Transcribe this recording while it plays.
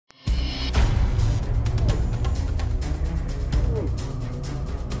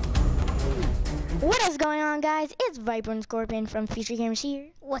What is going on, guys? It's Viper and Scorpion from Future Gamers here.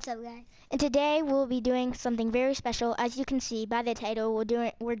 What's up, guys? And today we'll be doing something very special. As you can see by the title,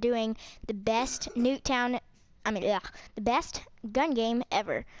 we're doing the best the best gun game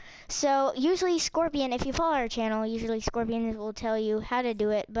ever. So usually Scorpion, if you follow our channel, usually Scorpion will tell you how to do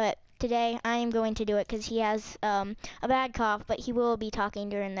it, but today I am going to do it because he has a bad cough, but he will be talking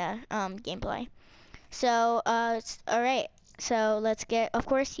during the gameplay. So alright. So let's get. Of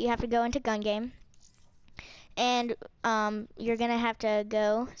course, you have to go into gun game. And you're gonna have to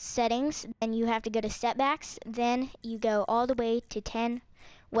go settings, and you have to go to setbacks, then you go all the way to 10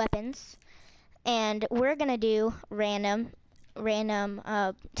 weapons, and we're gonna do random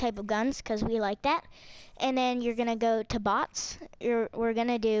type of guns because we like that. And then you're gonna go to bots. We're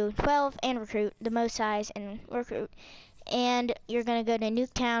gonna do 12 and recruit, the most size and recruit. And you're gonna go to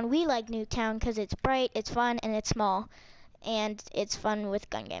Nuketown. We like Nuketown because it's bright, it's fun, and it's small. And it's fun with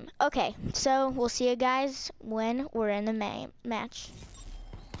gun game. Okay, so we'll see you guys when we're in the match.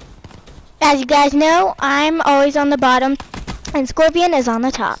 As you guys know, I'm always on the bottom, and Scorpion is on the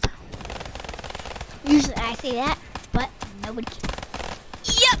top. Usually I say that, but nobody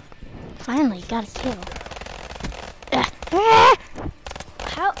cares. Yep! Finally, got a kill.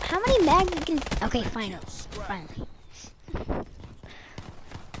 How many mags you can... Okay, finally.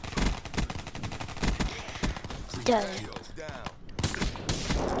 Done.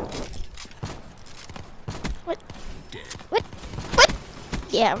 What?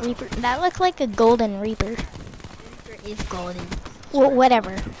 Yeah, Reaper. That looks like a golden Reaper. Reaper is golden. Well,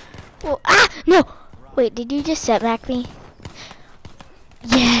 whatever. Well, no! Wait, did you just setback me?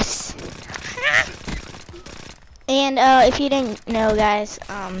 Yes! And, if you didn't know, guys,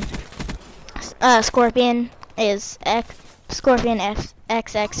 Scorpion is Scorpion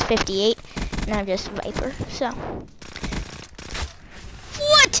XX58, and I'm just Viper, so.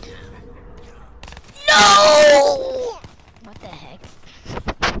 What? No! What the heck?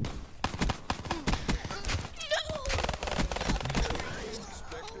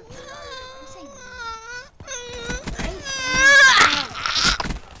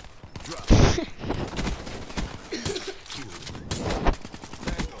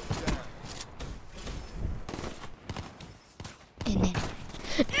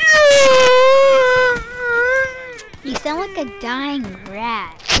 You sound like a dying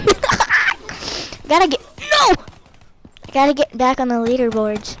rat. I gotta get back on the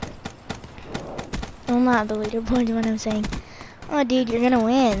leaderboards. Well, not the leaderboards, what I'm saying. Oh, dude, you're gonna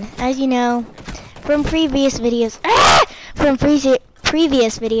win. As you know, from previous videos,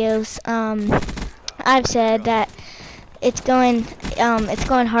 I've said that it's going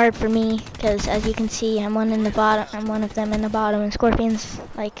hard for me because, as you can see, I'm one of them in the bottom, and Scorpion's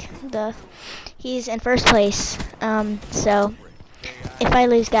like he's in first place. So if I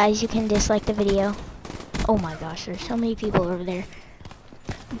lose, guys, you can dislike the video. Oh my gosh, there's so many people over there.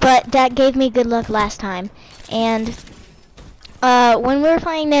 But that gave me good luck last time. And when we were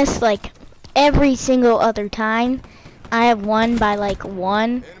playing this, like, every single other time, I have won by like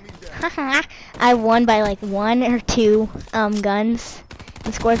one. I won by like 1 or 2 guns.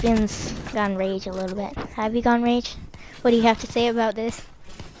 And Scorpion's gone rage a little bit. Have you gone rage? What do you have to say about this?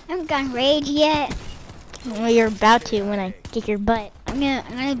 I haven't gone rage yet. Well, you're about to when I kick your butt. I'm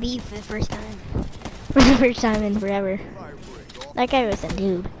gonna beat for the first time. For the first time in forever. That guy was a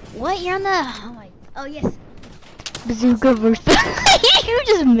noob. What? You're on the... Oh, yes. Bazooka versus... You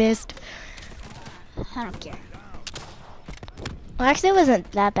just missed. I don't care. Well, actually, it wasn't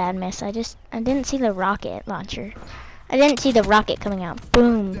that bad miss. I didn't see the rocket launcher. I didn't see the rocket coming out.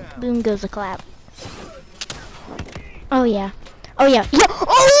 Boom. Boom goes the clap. Oh, yeah. Oh, yeah. Yeah.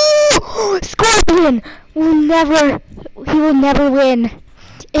 Oh! Scorpion will never... He will never win.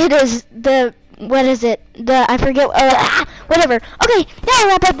 It is the... What is it? I forget. Whatever. Okay, that'll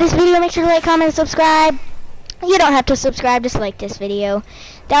wrap up this video. Make sure to like, comment, and subscribe. You don't have to subscribe, just like this video.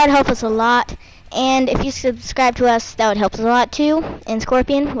 That would help us a lot. And if you subscribe to us, that would help us a lot too. And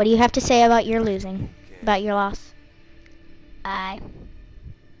Scorpion, what do you have to say about your losing? About your loss?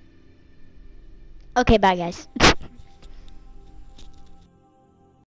 Okay, bye guys.